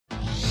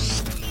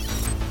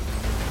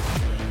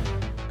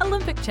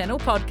Olympic Channel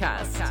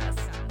podcast.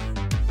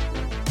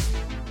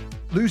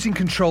 Losing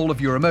control of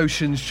your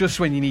emotions just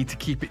when you need to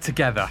keep it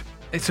together.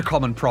 It's a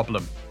common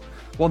problem.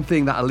 One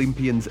thing that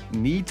Olympians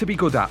need to be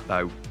good at,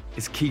 though,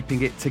 is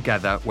keeping it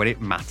together when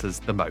it matters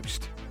the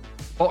most.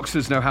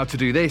 Boxers know how to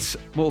do this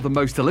more than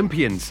most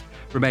Olympians.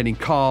 Remaining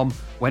calm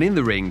when in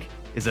the ring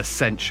is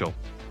essential.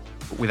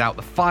 But without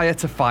the fire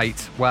to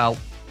fight, well,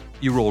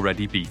 you're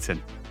already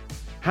beaten.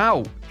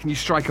 How can you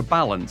strike a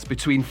balance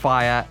between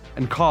fire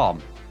and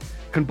calm?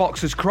 Can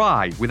boxers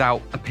cry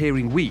without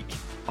appearing weak?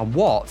 And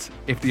what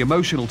if the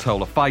emotional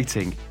toll of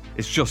fighting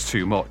is just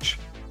too much?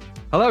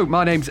 Hello,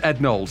 my name's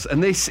Ed Knowles,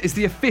 and this is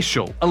the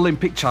official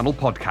Olympic Channel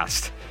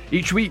podcast.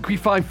 Each week we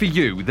find for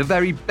you the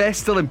very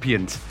best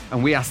Olympians,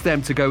 and we ask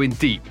them to go in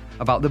deep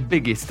about the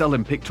biggest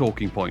Olympic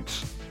talking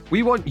points.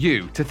 We want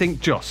you to think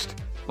just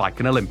like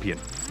an Olympian.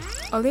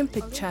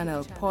 Olympic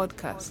Channel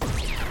podcast.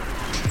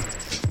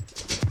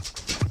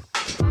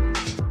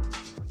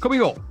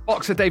 Coming up,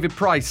 boxer David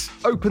Price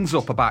opens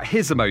up about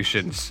his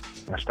emotions.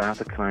 I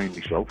started crying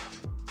myself.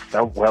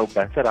 Felt well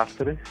better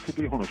after it, to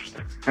be honest.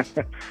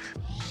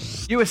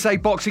 USA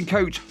boxing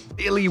coach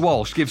Billy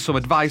Walsh gives some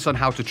advice on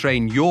how to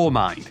train your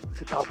mind.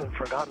 It's often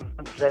forgotten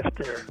and left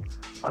there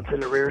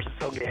until it rears its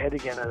ugly head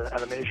again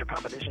at a major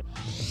competition.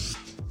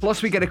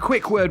 Plus, we get a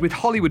quick word with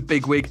Hollywood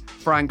bigwig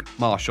Frank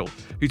Marshall,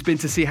 who's been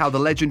to see how the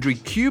legendary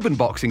Cuban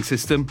boxing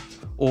system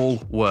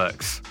all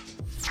works.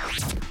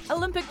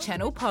 Olympic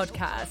Channel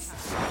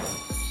podcast.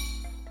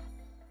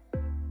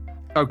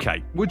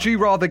 Okay, would you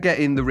rather get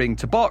in the ring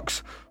to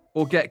box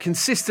or get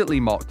consistently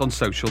mocked on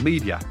social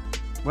media?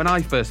 When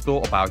I first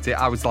thought about it,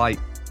 I was like,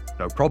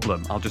 no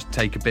problem, I'll just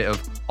take a bit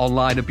of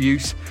online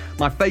abuse.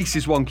 My face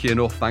is wonky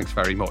enough, thanks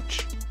very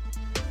much.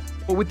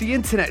 But with the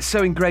internet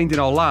so ingrained in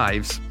our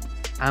lives,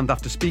 and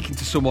after speaking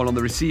to someone on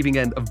the receiving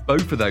end of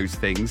both of those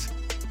things,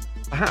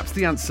 perhaps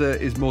the answer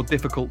is more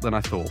difficult than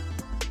I thought.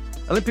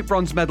 Olympic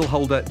bronze medal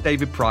holder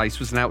David Price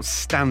was an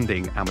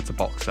outstanding amateur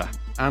boxer,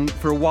 and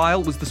for a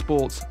while was the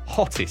sport's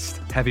hottest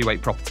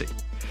heavyweight property.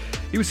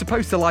 He was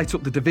supposed to light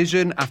up the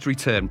division after he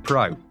turned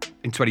pro.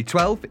 In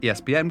 2012,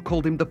 ESPN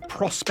called him the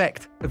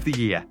prospect of the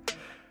year.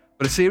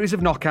 But a series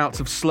of knockouts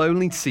have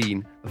slowly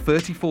seen the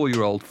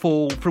 34-year-old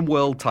fall from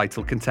world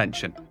title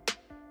contention.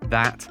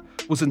 That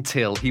was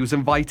until he was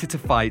invited to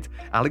fight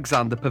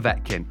Alexander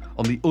Povetkin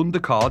on the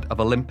undercard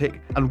of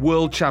Olympic and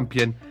world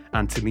champion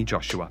Anthony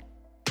Joshua.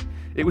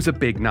 It was a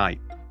big night.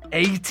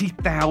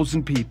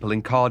 80,000 people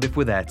in Cardiff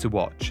were there to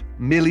watch.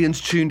 Millions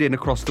tuned in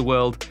across the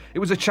world. It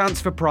was a chance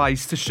for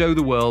Price to show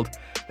the world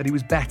that he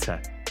was better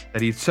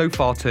than he had so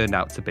far turned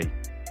out to be.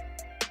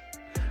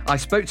 I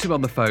spoke to him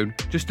on the phone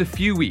just a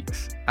few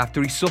weeks after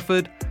he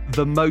suffered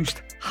the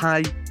most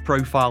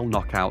high-profile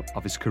knockout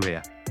of his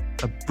career,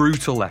 a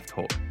brutal left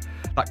hook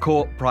that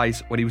caught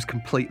Price when he was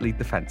completely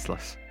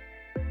defenceless.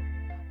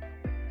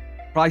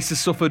 Price has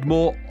suffered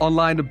more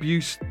online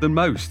abuse than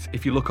most.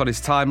 If you look on his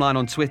timeline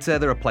on Twitter,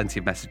 there are plenty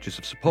of messages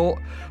of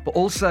support, but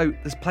also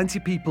there's plenty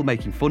of people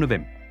making fun of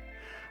him.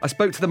 I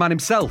spoke to the man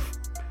himself,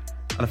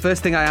 and the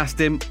first thing I asked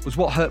him was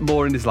what hurt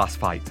more in his last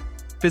fight,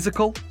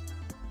 physical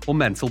or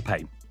mental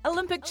pain.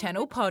 Olympic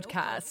Channel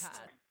podcast.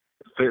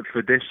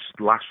 For this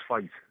last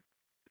fight,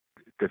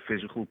 the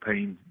physical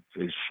pain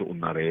is something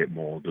that hurt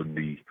more than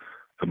the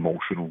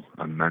emotional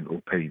and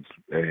mental pain,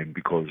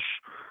 because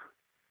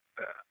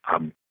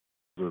I'm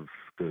of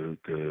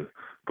the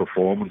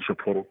performance I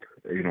put up.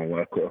 You know,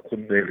 I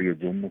couldn't really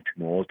have done much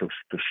more.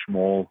 The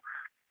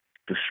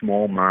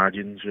small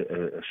margins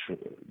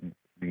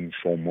mean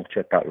so much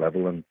at that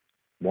level, and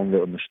one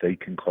little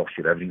mistake can cost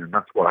you everything, and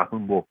that's what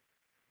happened. But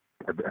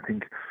I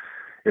think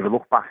if I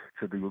look back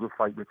to the other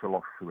fight which I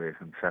lost to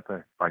Ethan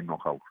Tsepe by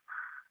knockout,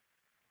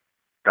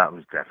 that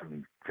was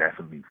definitely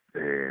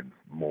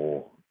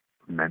more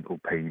mental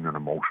pain and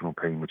emotional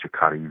pain which I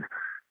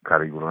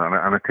carried with,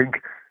 and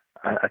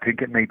I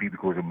think it may be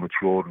because I'm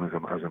maturing as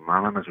a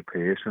man and as a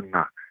person,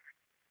 that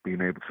being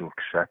able to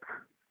accept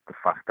the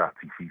fact that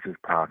defeat is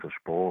part of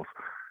sport,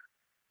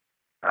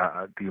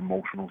 the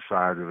emotional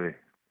side of it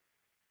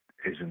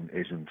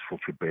isn't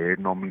such a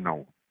burden on me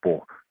now.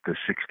 But the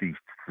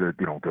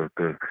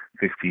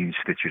 15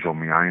 stitches on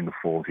my eye and the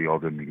 40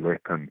 odd in my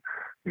lip and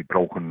my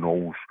broken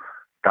nose,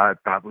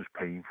 that was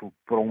painful,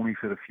 but only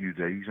for a few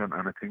days. And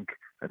I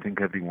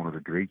think everyone would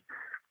agree.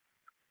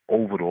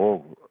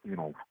 Overall, you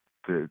know,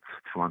 to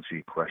answer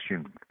your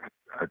question,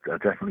 I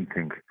definitely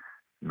think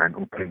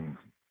mental pain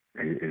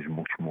is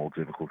much more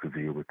difficult to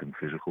deal with than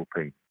physical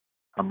pain.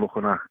 I'm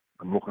looking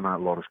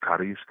at Loris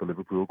Karius, the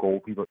Liverpool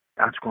goalkeeper.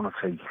 That's going to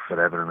take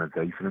forever and a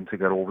day for him to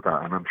get over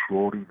that, and I'm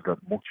sure he would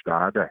have much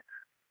rather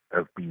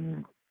have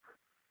been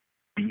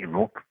beaten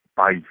up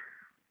by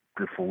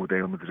the full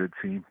Real Madrid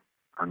team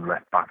and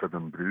left battered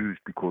and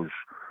bruised, because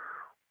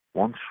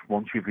once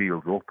you've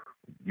healed up,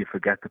 you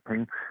forget the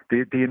pain.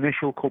 The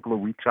initial couple of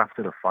weeks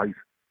after the fight,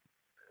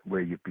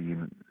 where you've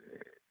been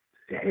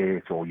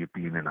hurt or you've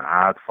been in a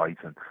hard fight,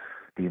 and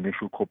the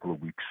initial couple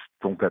of weeks,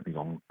 don't get me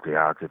wrong, they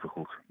are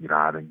difficult.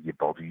 Your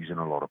body's in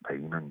a lot of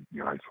pain, and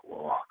you're like,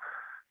 oh,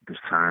 there's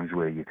times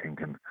where you're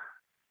thinking,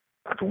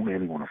 I don't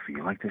really want to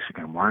feel like this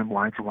again.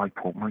 Why do I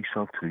put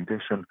myself through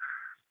this? And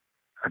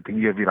I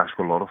think if you ask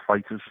a lot of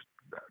fighters,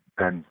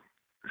 then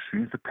as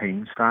soon as the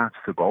pain starts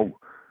to go,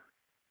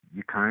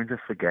 you kind of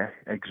forget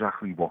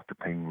exactly what the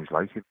pain was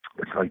like.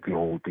 It's like the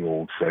old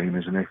saying,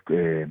 isn't it?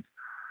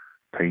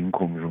 Pain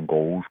comes and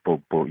goes,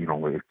 but you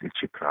know,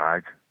 it's your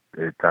pride.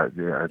 I've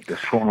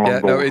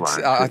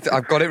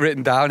got it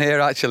written down here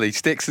actually.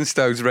 Sticks and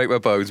stones break my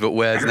bones, but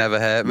words never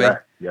hurt me.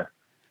 Yeah.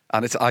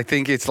 And I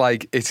think it's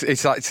like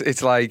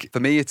for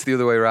me, it's the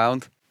other way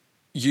around.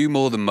 You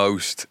more than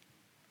most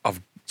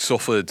have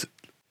suffered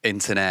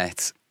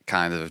internet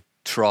kind of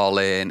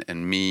trolling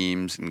and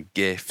memes and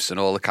GIFs and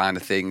all the kind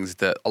of things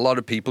that a lot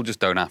of people just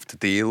don't have to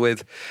deal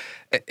with.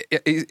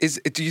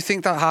 Do you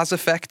think that has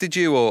affected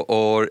you,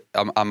 or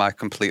am I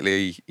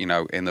completely,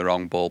 in the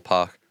wrong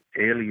ballpark?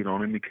 Early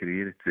on in my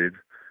career, it did.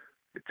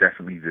 It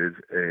definitely did.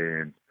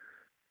 And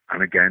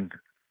again,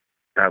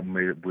 I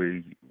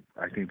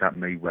think that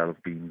may well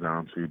have been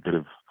down to a bit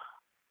of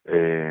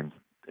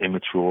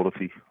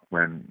immaturity,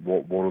 when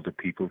what other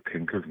people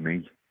think of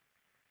me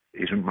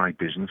isn't my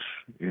business,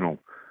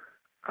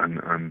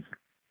 and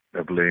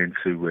I've learned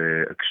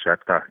to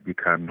accept that you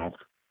cannot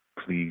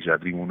please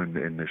everyone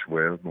in this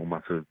world, no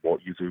matter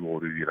what you do or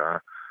who you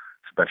are,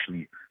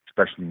 especially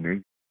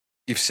me.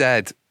 You've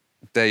said,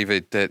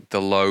 David, that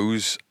the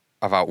lows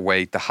have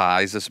outweighed the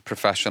highs as a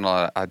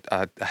professional. I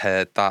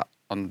heard that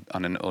on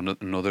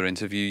another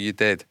interview you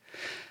did.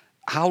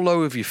 How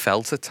low have you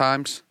felt at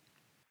times?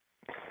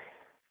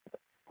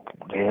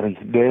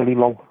 Really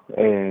low,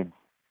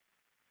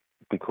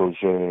 because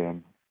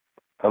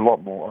a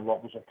lot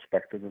was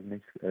expected of me.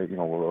 A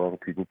lot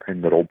of people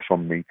pinned their hopes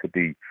on me to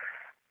be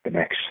the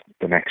next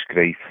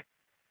great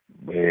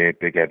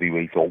big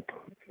heavyweight up.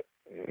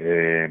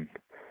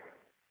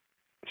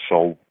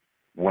 So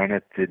when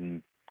it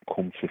didn't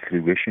come to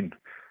fruition,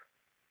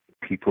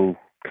 people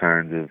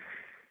kind of,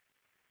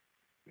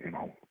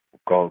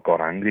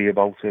 got angry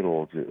about it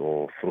or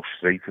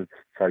frustrated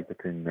type of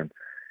thing, and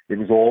it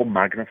was all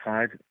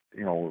magnified.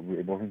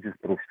 It wasn't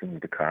just brushed under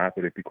the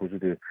carpet, because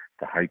of the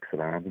hype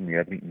surrounding me.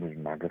 Everything was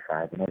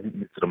magnified, and everything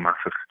was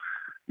dramatic.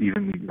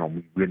 Even my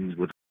wins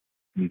were,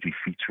 my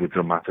defeats were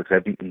dramatic.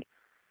 Everything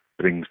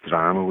brings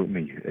drama with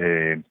me.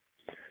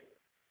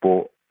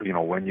 But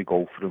when you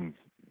go from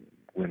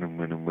winning,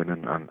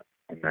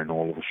 and then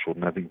all of a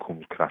sudden everything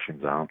comes crashing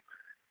down.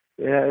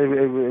 Yeah,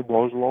 it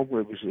was low.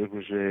 It was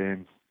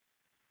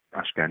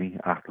ask any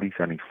athlete,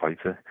 any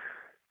fighter,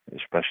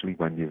 especially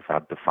when you've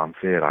had the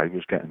fanfare I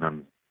was getting,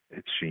 and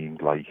it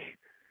seemed like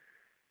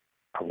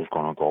I was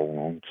going to go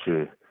on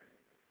to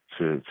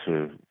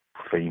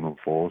fame and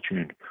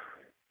fortune,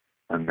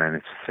 and then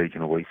it's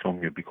taken away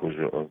from you because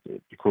of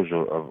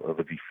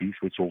a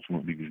defeat, which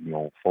ultimately was my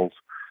own fault.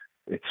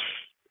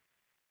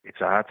 It's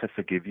hard to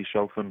forgive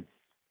yourself, and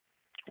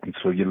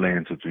until you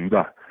learn to do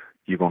that,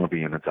 you're going to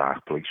be in a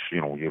dark place.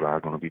 You are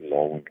going to be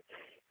low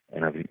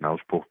and everything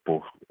else. But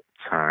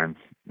time,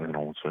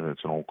 it's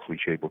an old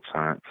cliche, but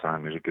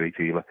time is a great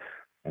healer.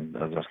 And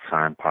as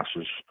time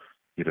passes,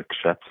 you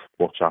accept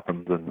what's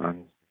happened,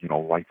 and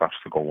life has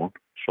to go on.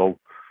 So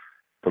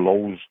the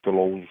lows,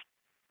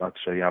 I'd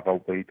say, have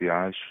outweighed the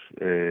highs.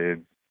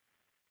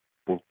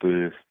 But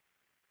the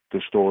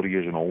story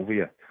isn't over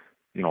yet.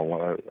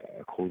 I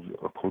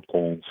could go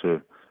on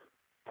to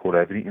put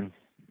everything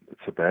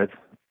to bed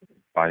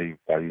by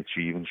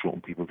achieving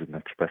something people didn't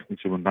expect me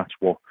to, and that's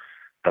what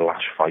the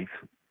last fight,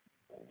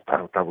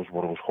 that was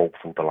what I was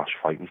hopeful the last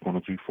fight was going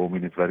to do for me,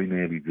 and it very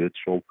nearly did.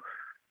 So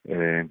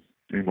who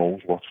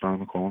knows what's around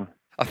the corner.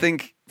 I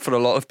think for a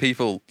lot of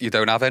people, you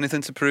don't have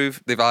anything to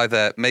prove. They've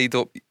either made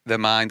up their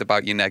mind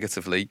about you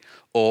negatively,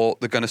 or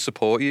they're going to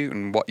support you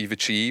and what you've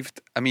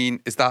achieved. I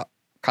mean, is that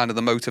kind of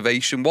the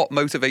motivation? What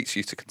motivates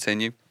you to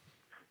continue?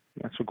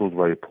 That's a good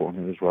way of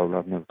putting it as well.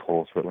 I've never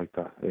thought of it like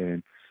that.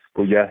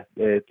 But yeah,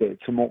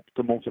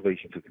 the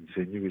motivation to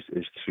continue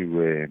is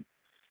to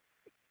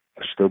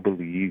I still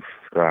believe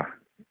that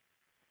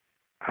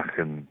I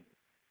can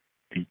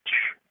reach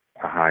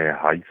a higher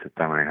height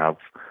than I have,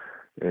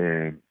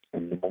 and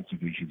the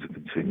motivation to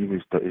continue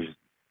is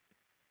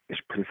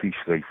pretty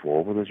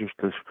straightforward. I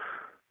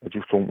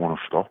just don't want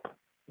to stop.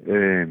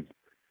 I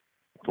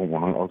don't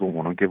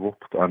want to give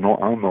up. I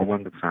know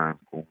when the time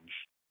comes.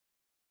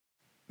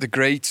 The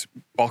great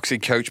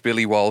boxing coach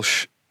Billy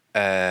Walsh,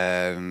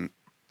 from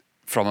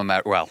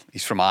America. Well,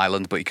 he's from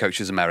Ireland, but he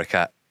coaches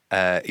America.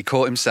 He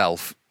caught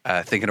himself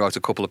thinking about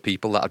a couple of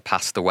people that had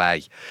passed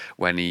away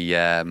when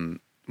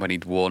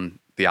he'd won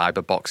the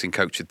IBA Boxing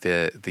Coach of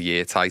the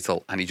Year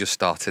title, and he just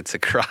started to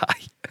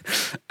cry.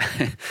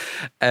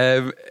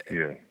 Yeah.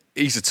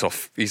 He's a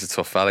tough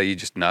fella. You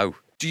just know.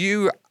 Do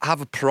you have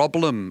a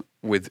problem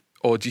with,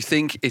 or do you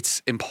think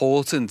it's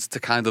important to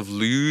kind of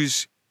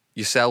lose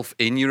yourself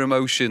in your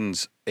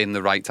emotions in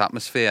the right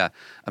atmosphere,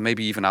 and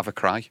maybe even have a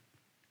cry?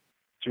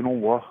 Do you know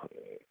what?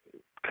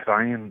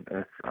 Crying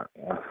is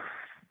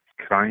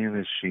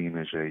seen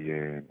as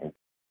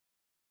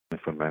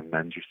for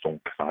men just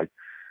don't cry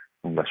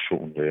unless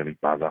something really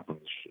bad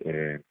happens.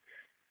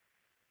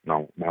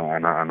 No,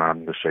 and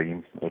I'm the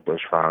same as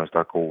far as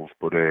that goes.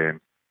 But the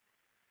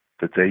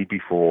day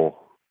before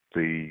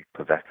the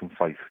Povetkin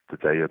fight, the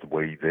day of the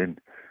weigh-in,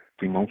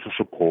 the amount of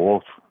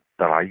support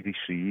that I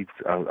received,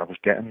 I was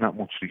getting that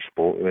much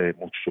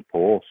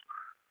support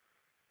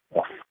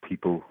off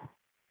people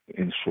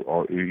in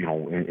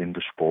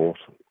the sport,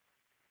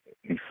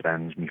 my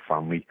friends, my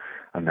family,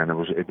 and then it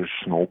was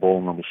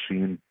snowballing. I was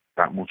seeing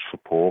that much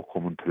support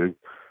coming through,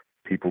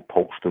 people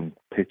posting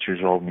pictures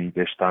of me,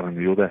 this, that, and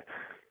the other,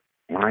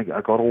 and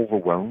I got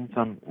overwhelmed,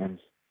 and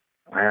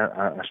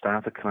I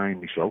started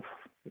crying myself.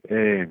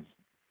 I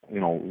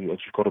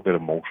just got a bit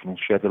emotional,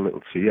 shed a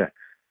little tear,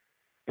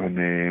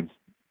 and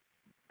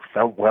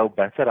felt well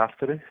better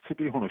after it, to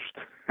be honest.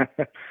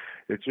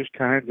 It just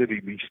kind of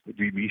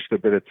released a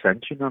bit of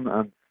tension,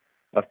 and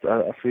I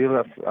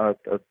feel I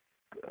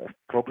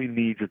probably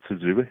needed to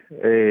do it,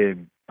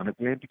 and it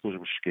weren't because I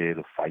was scared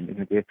of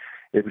fighting. It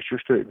was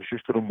just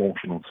an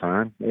emotional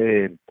time,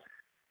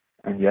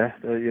 and yeah,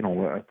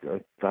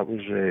 that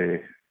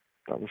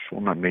was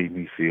something that made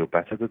me feel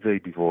better the day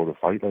before the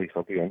fight. Like,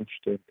 I'll be honest,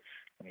 I'm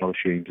not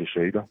ashamed to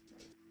say that.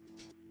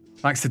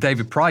 Thanks to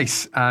David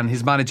Price and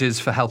his managers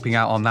for helping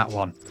out on that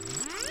one.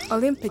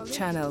 Olympic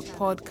Channel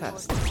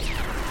Podcast.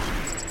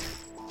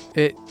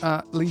 It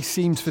at least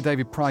seems for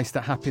David Price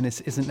that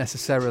happiness isn't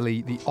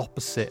necessarily the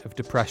opposite of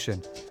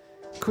depression.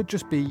 It could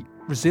just be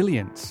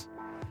resilience.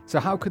 So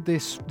how could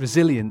this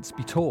resilience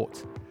be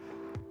taught?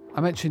 I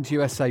mentioned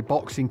USA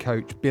boxing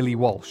coach Billy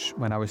Walsh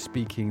when I was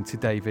speaking to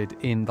David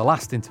in the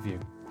last interview.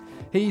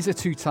 He's a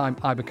two-time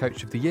IBA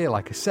Coach of the Year,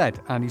 like I said,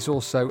 and he's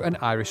also an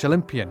Irish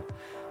Olympian.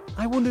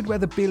 I wondered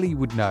whether Billy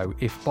would know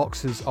if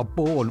boxers are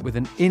born with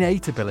an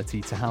innate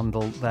ability to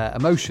handle their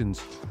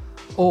emotions,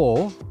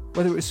 or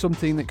whether it was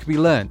something that could be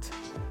learnt.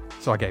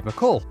 So I gave him a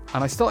call,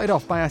 and I started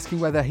off by asking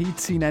whether he'd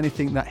seen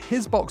anything that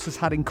his boxers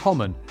had in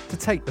common to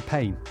take the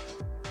pain.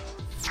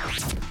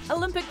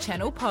 Olympic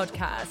Channel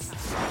Podcast.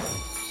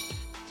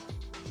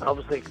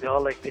 Obviously, they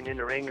all like being in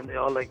the ring and they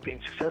all like being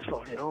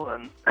successful,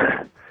 and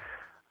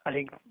I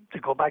think to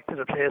go back to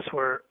the place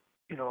where,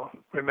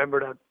 remember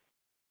that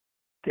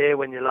day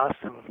when you lost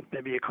and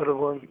maybe you could have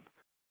won,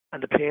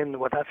 and the pain,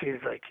 what that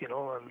feels like, and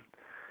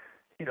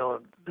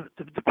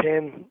the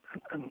pain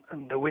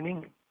and the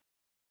winning,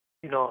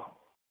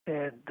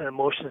 the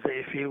emotions that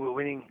you feel with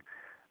winning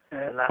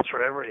last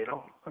forever, and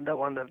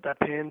that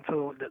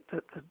painful,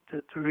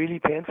 the really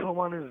painful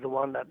one is the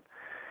one that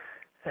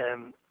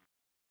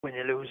when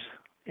you lose,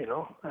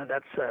 and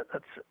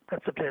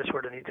that's a place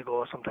where they need to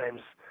go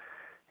sometimes,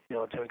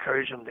 to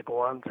encourage them to go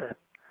on to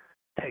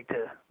take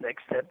the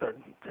next step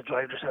and to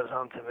drive themselves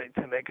on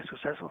to make it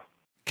successful.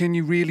 Can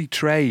you really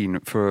train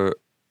for,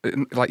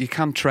 you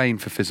can train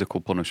for physical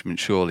punishment,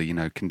 surely,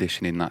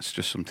 conditioning, that's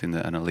just something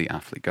that an elite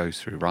athlete goes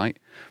through, right?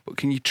 But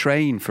can you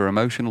train for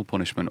emotional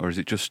punishment, or is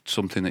it just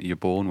something that you're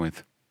born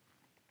with?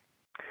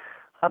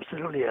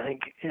 Absolutely, I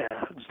think,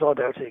 there's no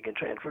doubt that you can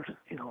train for it.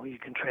 You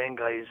can train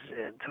guys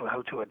to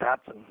how to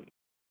adapt and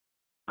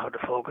how to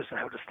focus and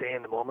how to stay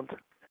in the moment.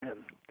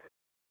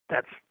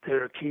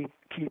 They're key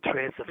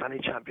traits of any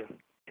champion.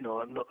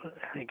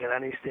 I think at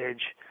any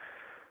stage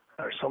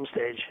or some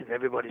stage in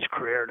everybody's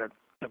career that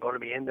they're going to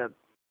be in that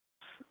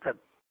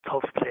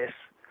tough place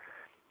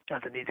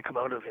that they need to come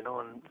out of,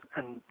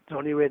 and the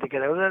only way to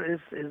get out of that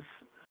is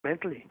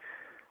mentally.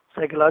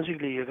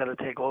 Psychologically, you're going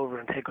to take over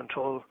and take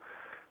control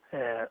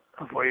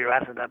of where you're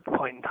at that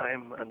point in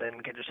time, and then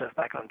get yourself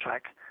back on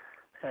track,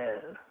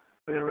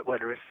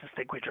 whether it's to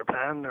stick with your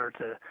plan or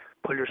to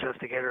pull yourself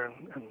together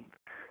and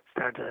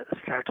start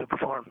to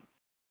perform.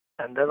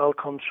 And that all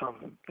comes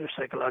from your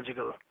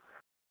psychological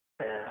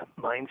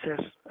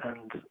mindset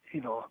and,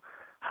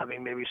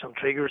 having maybe some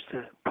triggers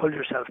to pull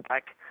yourself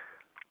back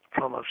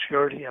from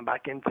obscurity and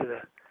back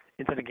into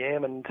the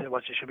game and into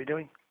what you should be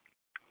doing.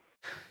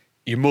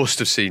 You must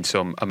have seen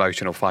some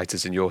emotional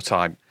fighters in your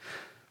time.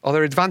 Are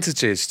there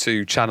advantages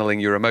to channeling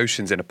your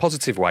emotions in a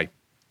positive way?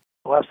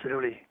 Oh,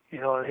 absolutely.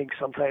 I think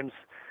sometimes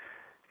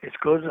it's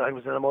good. I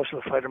was an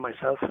emotional fighter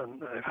myself,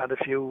 and I've had a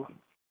few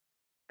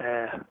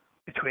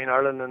between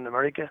Ireland and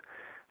America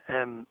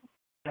that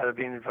have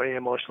been very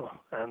emotional,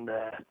 and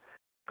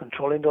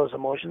controlling those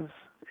emotions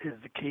is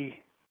the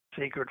key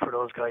secret for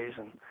those guys.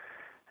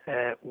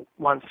 And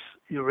once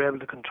you're able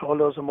to control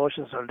those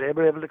emotions, or they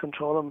were able to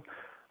control them,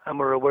 and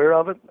we're aware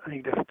of it, I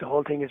think the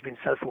whole thing has been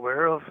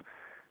self-aware of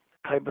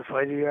the type of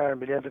fighter you are and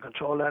being able to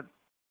control that.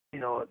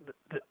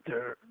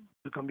 They're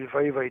going to be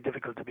very, very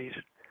difficult to beat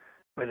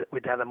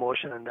with that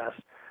emotion and that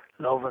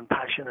love and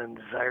passion and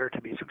desire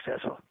to be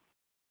successful.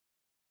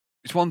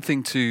 It's one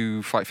thing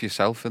to fight for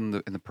yourself in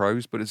the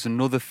pros, but it's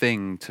another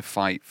thing to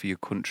fight for your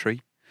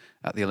country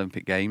at the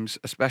Olympic Games,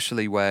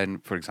 especially when,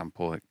 for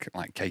example,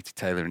 like Katie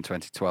Taylor in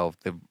 2012,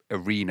 the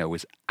arena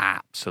was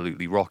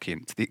absolutely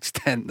rocking to the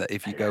extent that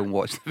if you go and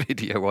watch the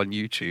video on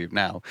YouTube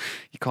now,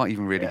 you can't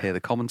even really hear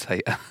the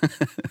commentator.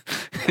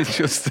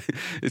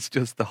 it's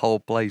just the whole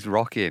place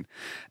rocking.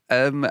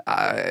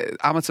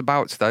 Amateur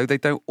bouts, though, they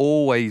don't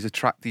always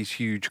attract these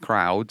huge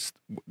crowds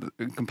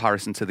in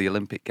comparison to the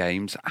Olympic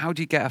Games. How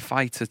do you get a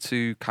fighter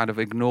to kind of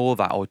ignore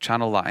that or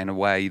channel that in a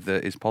way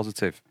that is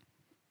positive?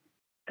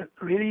 It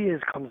really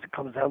comes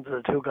down to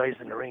the two guys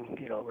in the ring.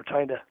 We're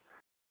trying to,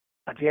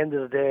 at the end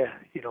of the day,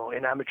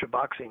 in amateur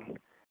boxing,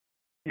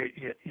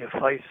 you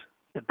fight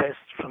the best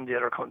from the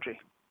other country.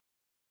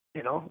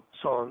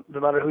 So no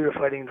matter who you're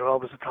fighting, they're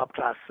always a top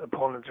class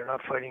opponent. They're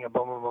not fighting a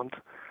bum a month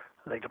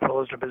like the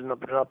pros. They're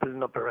not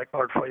building up a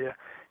record for you.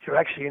 You're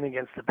actually in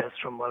against the best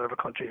from whatever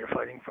country you're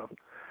fighting from.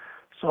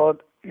 So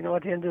at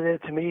the end of the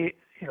day, to me,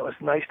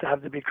 it's nice to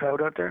have the big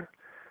crowd out there,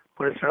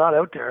 but if they're not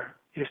out there,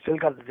 you still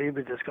got to deal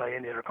with this guy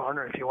in the other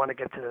corner if you want to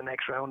get to the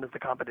next round of the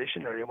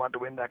competition or you want to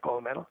win that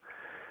gold medal.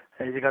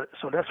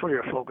 So that's where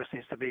your focus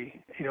needs to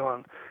be,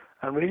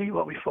 and really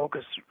what we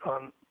focus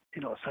on,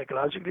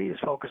 psychologically, is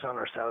focus on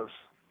ourselves.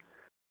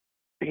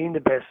 Being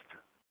the best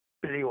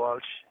Billy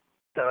Walsh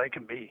that I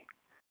can be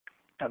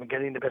and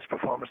getting the best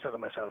performance out of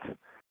myself.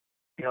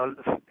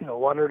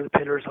 What are the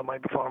pillars of my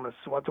performance?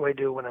 What do I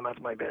do when I'm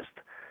at my best?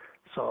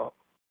 So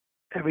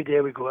every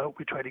day we go out,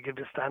 we try to give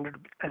the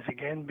standard, as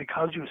again,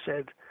 because you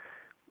said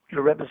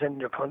you're representing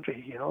your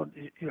country,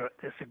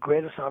 it's the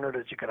greatest honour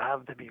that you could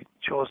have to be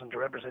chosen to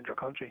represent your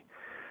country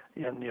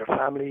and your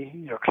family,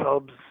 your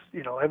clubs,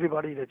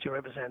 everybody that you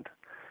represent.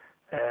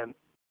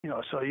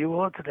 So you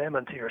owe it to them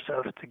and to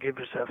yourself to give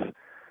yourself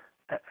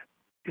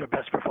your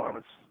best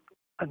performance.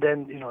 And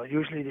then,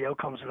 usually the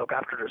outcomes look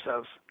after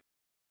themselves.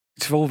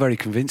 It's all very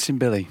convincing,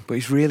 Billy, but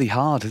it's really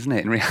hard, isn't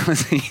it, in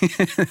reality?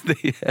 It's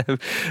the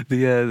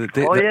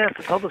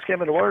toughest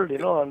game in the world,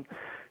 and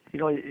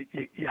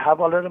you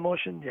have all that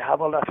emotion, you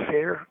have all that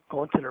fear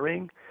going to the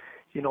ring,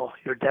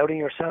 you're doubting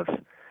yourself,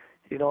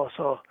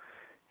 so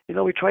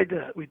we try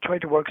to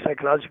work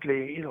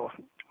psychologically,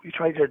 we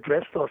try to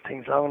address those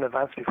things long in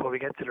advance before we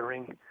get to the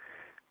ring,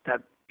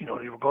 that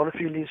you were going to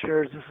feel these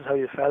fears, this is how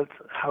you felt,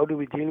 how do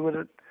we deal with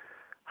it,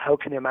 how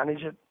can you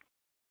manage it?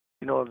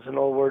 There's an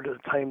old word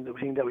at the time, the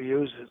thing that we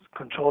use is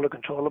control the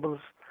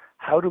controllables.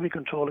 How do we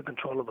control the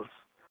controllables?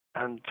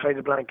 And try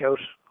to blank out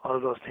all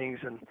of those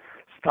things and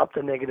stop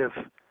the negative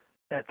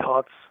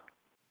thoughts.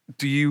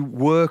 Do you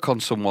work on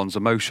someone's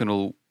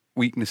emotional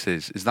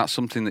weaknesses? Is that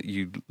something that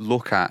you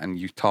look at and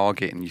you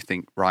target and you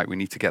think, right, we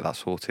need to get that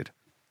sorted?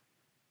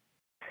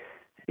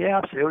 Yeah,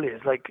 absolutely.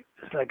 It's like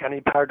any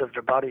part of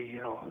their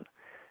body,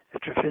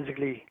 if they're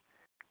physically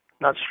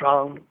not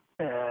strong,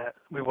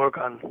 we work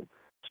on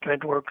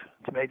strength work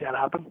to make that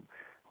happen,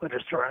 whether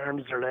it's their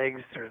arms, their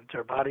legs,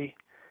 their body.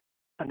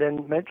 And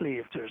then mentally,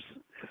 if they're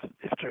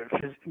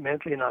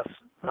mentally not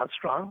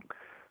strong,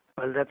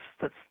 well, that's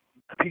a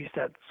piece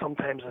that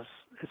sometimes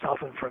is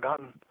often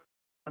forgotten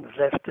and is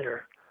left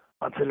there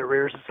until it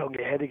rears its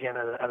ugly head again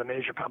at a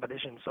major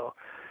competition. So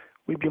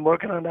we've been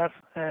working on that,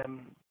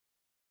 and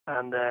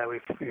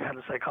we've had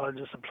a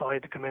psychologist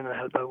employed to come in and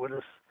help out with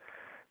us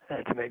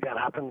to make that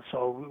happen.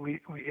 So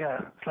we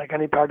it's like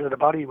any part of the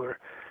body, we're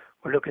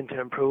looking to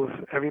improve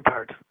every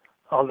part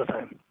all the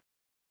time.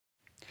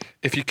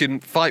 If you can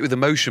fight with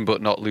emotion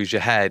but not lose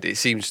your head, it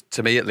seems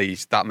to me at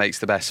least that makes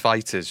the best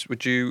fighters.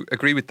 Would you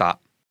agree with that?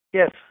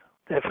 Yes,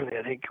 definitely.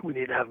 I think we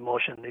need to have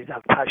emotion, we need to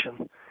have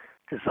passion,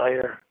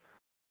 desire,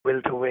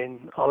 will to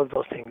win. All of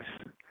those things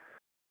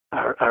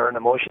are an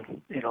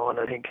emotion, and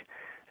I think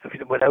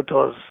without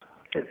those,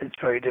 it's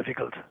very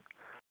difficult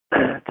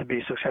to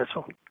be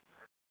successful.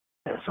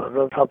 So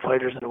the top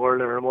fighters in the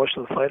world are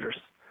emotional fighters,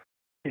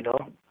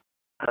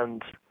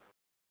 and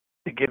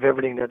they give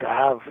everything that they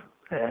have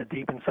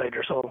deep inside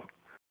their soul.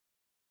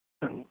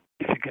 And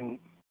if you can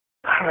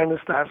harness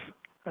that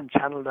and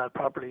channel that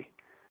properly,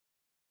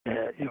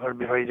 you're going to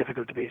be very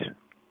difficult to beat.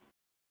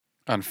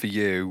 And for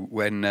you,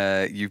 when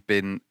you've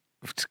been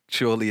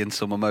surely in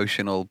some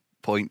emotional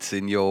points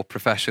in your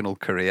professional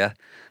career,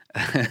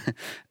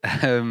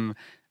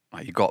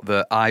 you got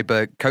the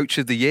IBA Coach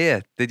of the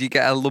Year. Did you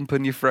get a lump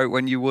in your throat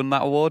when you won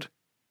that award?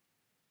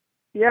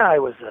 Yeah, I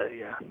was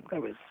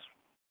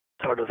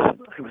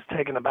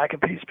taken aback a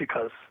piece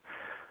because,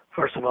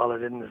 first of all, I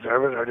didn't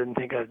deserve it. I didn't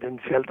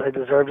feel I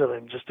deserved it.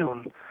 I'm just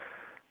doing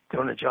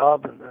a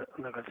job, and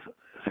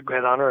it's a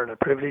great honour and a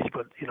privilege.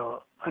 But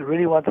I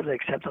really wanted to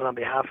accept it on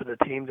behalf of the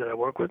team that I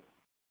work with,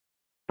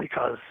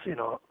 because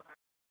a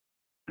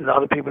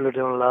lot of people are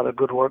doing a lot of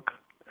good work,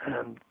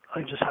 and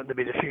I just happened to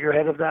be the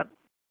figurehead of that.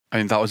 I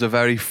mean, that was a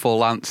very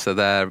full answer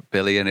there,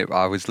 Billy, and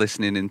I was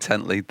listening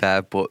intently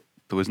there, but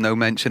there was no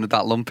mention of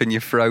that lump in your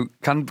throat.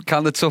 Can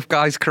the tough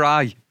guys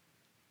cry?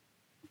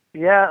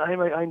 Yeah,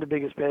 I'm the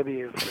biggest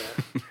baby.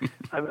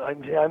 I'm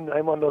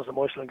one of those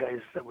emotional guys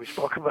that we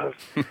spoke about.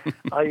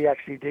 I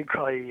actually did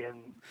cry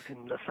in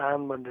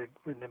Lausanne when they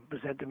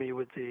presented me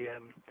with the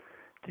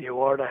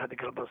award. I had to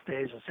get up on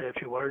stage and say a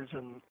few words,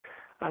 and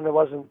it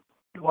wasn't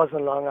it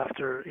wasn't long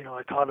after,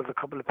 I thought of a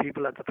couple of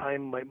people at the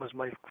time. Was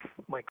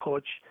my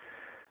coach,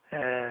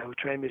 who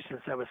trained me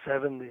since I was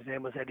 7. His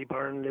name was Eddie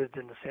Byrne, lived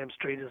in the same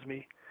street as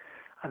me.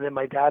 And then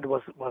my dad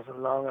wasn't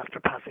long after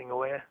passing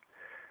away.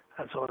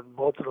 And so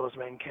both of those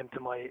men came to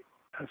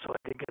and so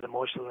I did get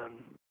emotional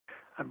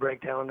and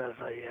break down as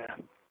I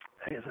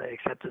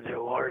accepted the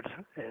award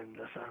in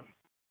the film.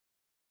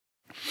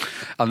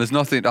 And there's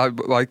nothing. I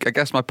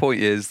guess my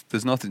point is,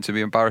 there's nothing to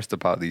be embarrassed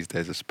about these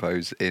days, I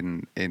suppose,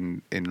 in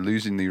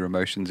losing your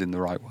emotions in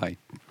the right way.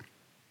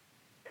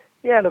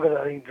 Yeah, look,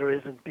 I think there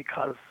isn't,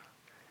 because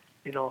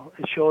it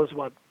shows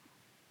what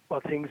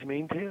things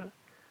mean to you.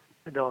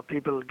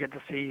 People get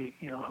to see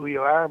who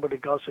you are, but they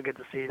also get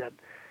to see that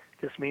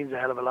this means a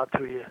hell of a lot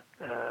to you.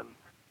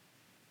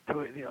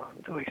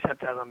 To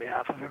accept that on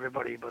behalf of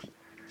everybody. But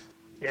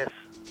yes,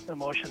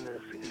 emotion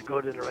is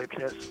good in the right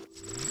place.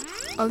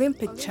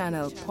 Olympic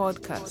Channel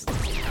Podcast.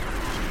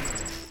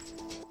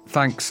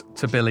 Thanks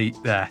to Billy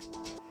there.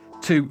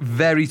 2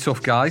 very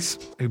tough guys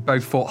who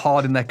both fought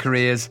hard in their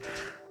careers,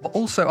 but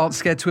also aren't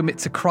scared to admit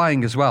to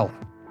crying as well.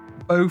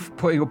 Both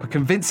putting up a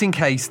convincing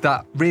case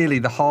that really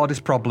the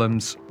hardest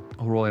problems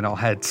are all in our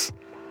heads.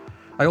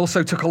 I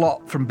also took a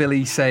lot from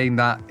Billy saying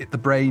that the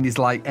brain is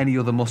like any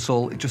other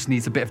muscle, it just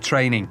needs a bit of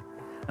training.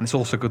 And it's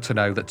also good to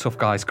know that tough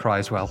guys cry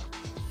as well.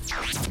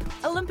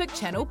 Olympic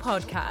Channel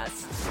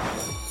Podcast.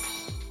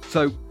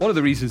 So one of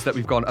the reasons that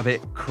we've gone a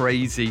bit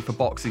crazy for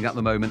boxing at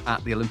the moment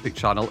at the Olympic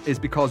Channel is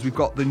because we've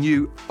got the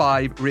new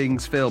 5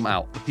 Rings film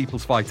out, The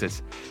People's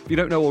Fighters. If you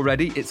don't know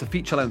already, it's a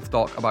feature-length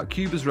doc about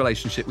Cuba's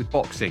relationship with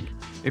boxing.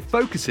 It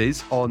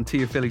focuses on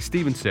Teofili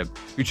Stevenson,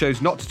 who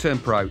chose not to turn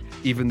pro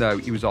even though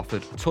he was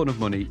offered a ton of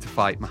money to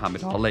fight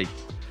Muhammad Ali.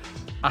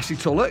 Ashley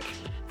Tulloch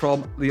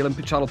from the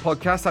Olympic Channel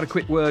podcast had a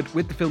quick word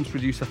with the film's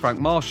producer Frank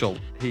Marshall.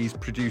 He's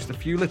produced a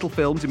few little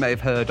films you may have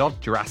heard of: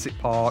 Jurassic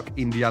Park,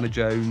 Indiana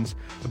Jones,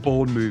 the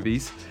Bourne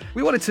movies.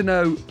 We wanted to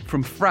know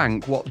from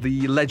Frank what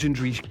the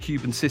legendary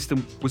Cuban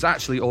system was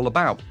actually all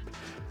about.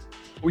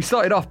 We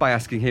started off by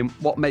asking him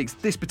what makes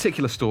this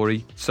particular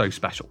story so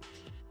special.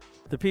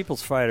 The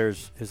People's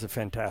Fighters is a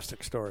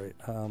fantastic story.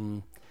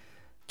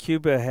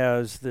 Cuba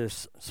has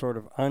this sort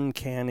of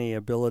uncanny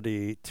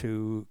ability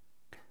to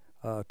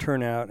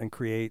turn out and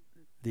create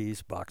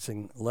these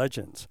boxing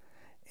legends.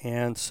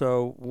 And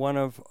so one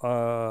of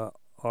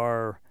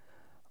our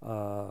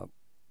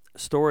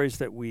stories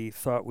that we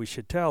thought we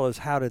should tell is,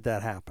 how did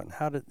that happen?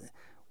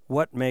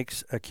 What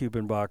makes a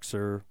Cuban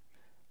boxer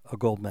a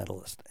gold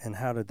medalist, and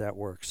how did that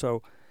work?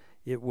 So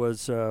it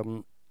was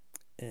an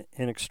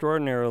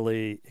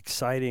extraordinarily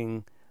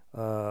exciting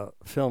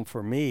film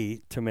for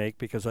me to make,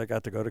 because I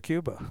got to go to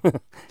Cuba.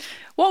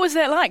 What was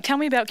that like? Tell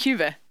me about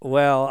Cuba.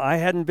 Well, I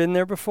hadn't been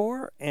there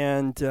before,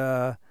 and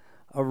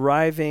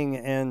arriving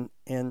and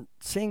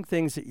seeing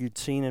things that you'd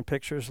seen in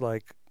pictures,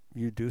 like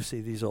you do see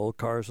these old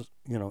cars,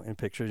 in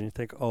pictures, and you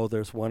think, oh,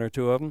 there's 1 or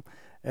 2 of them.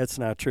 It's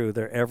not true.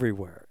 They're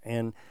everywhere.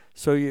 And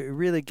so you're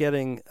really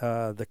getting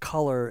the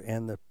color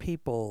and the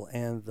people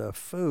and the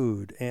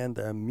food and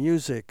the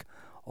music,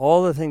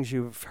 all the things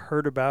you've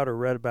heard about or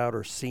read about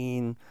or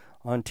seen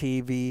on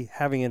TV.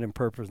 Having it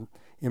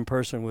in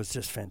person was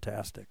just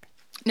fantastic.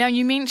 Now,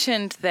 you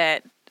mentioned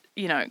that,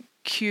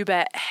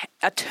 Cuba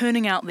are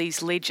turning out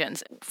these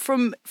legends.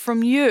 From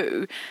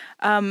you,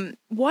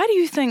 why do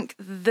you think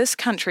this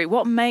country,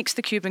 what makes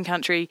the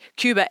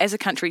Cuba as a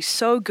country,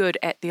 so good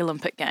at the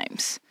Olympic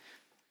Games?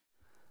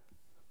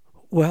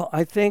 Well,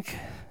 I think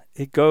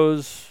it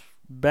goes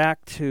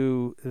back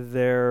to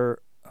their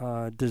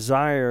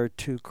desire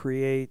to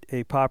create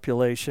a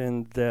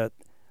population that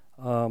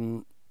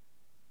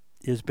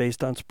is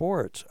based on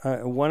sports.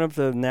 One of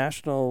the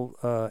national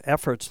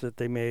efforts that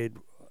they made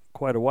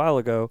quite a while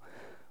ago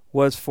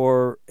was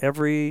for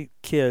every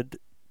kid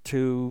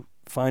to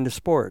find a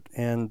sport,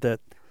 and that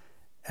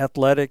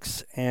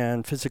athletics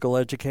and physical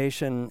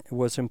education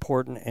was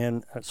important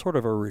and sort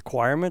of a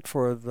requirement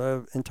for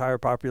the entire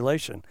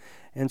population.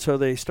 And so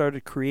they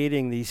started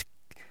creating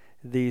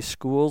these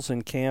schools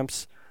and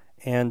camps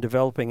and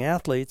developing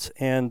athletes,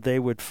 and they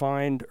would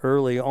find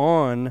early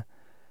on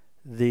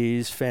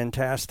these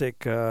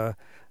fantastic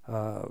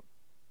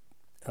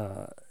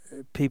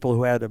people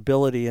who had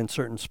ability in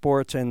certain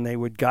sports, and they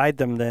would guide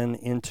them then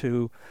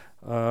into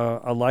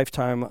a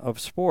lifetime of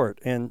sport.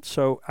 And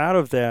so out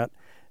of that,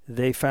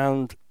 they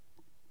found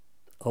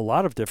a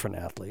lot of different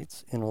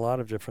athletes in a lot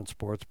of different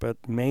sports, but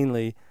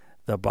mainly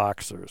the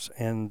boxers.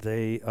 And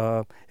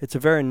it's a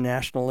very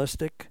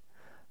nationalistic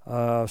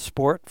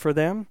sport for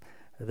them.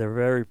 They're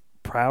very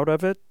proud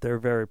of it. They're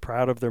very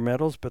proud of their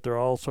medals, but they're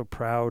also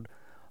proud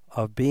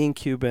of being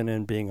Cuban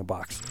and being a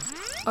boxer.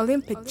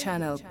 Olympic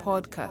Channel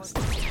Podcast.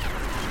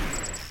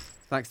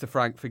 Thanks to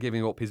Frank for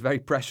giving up his very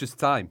precious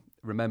time.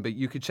 Remember,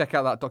 you can check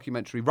out that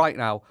documentary right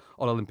now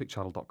on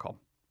olympicchannel.com.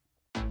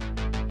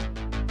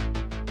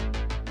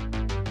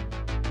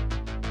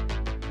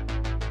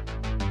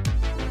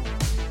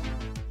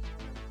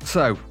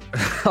 So,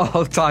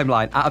 our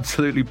timeline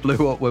absolutely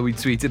blew up when we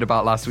tweeted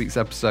about last week's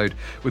episode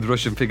with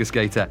Russian figure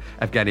skater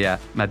Evgenia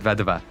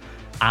Medvedeva.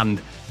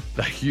 And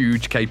the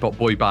huge K-pop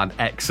boy band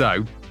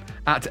EXO.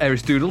 At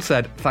Eris Doodle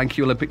said, thank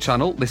you, Olympic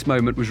Channel. This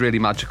moment was really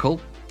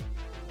magical.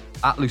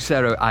 At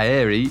Lucero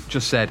Aeri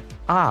just said,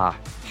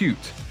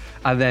 cute.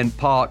 And then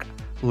Park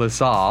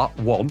Lazar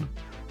 1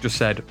 just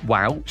said,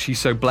 wow, she's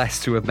so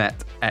blessed to have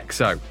met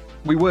EXO.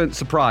 We weren't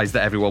surprised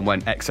that everyone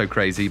went EXO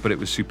crazy, but it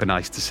was super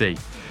nice to see.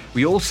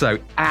 We also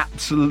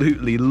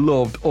absolutely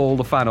loved all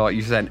the fan art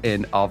you sent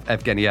in of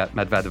Evgenia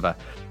Medvedeva.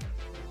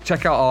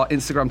 Check out our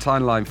Instagram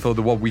timeline for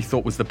the one we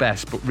thought was the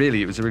best, but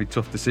really it was a really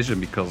tough decision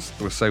because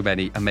there were so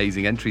many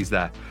amazing entries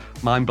there.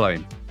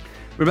 Mind-blowing.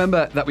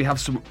 Remember that we have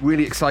some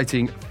really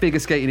exciting figure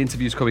skating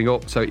interviews coming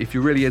up, so if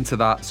you're really into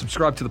that,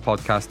 subscribe to the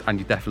podcast and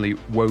you definitely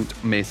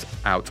won't miss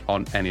out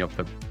on any of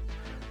them.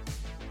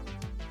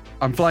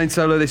 I'm flying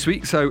solo this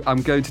week, so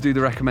I'm going to do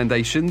the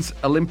recommendations.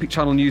 Olympic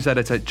Channel news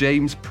editor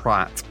James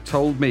Pratt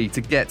told me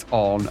to get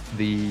on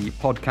the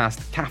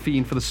podcast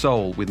Caffeine for the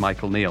Soul with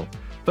Michael Neal.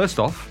 First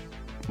off,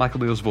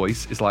 Michael Neal's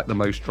voice is like the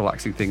most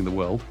relaxing thing in the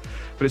world,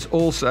 but it's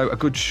also a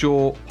good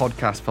short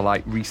podcast for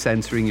like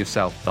recentering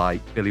yourself,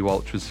 like Billy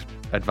Walsh was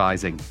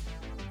advising.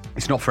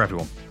 It's not for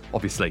everyone,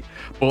 obviously,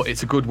 but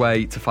it's a good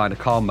way to find a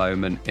calm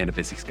moment in a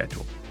busy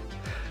schedule.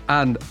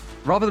 And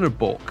rather than a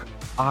book,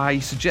 I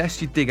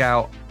suggest you dig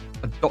out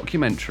a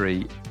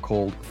documentary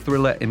called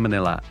Thriller in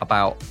Manila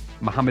about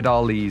Muhammad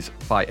Ali's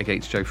fight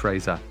against Joe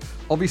Frazier.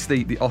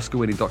 Obviously, the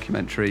Oscar-winning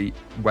documentary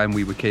When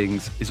We Were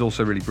Kings is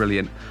also really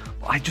brilliant,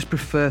 but I just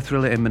prefer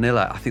Thriller in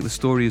Manila. I think the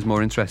story is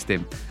more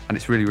interesting and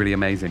it's really, really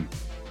amazing.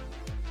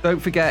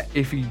 Don't forget,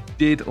 if you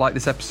did like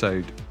this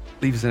episode,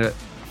 leave us a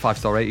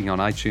 5-star rating on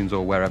iTunes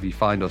or wherever you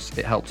find us.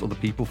 It helps other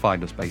people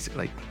find us,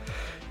 basically.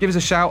 Give us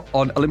a shout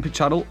on Olympic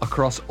Channel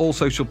across all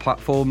social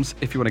platforms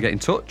if you want to get in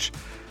touch.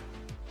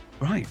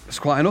 Right, that's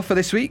quite enough for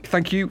this week.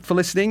 Thank you for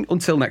listening.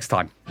 Until next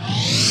time.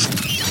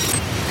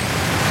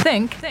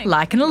 Think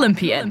like an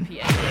Olympian.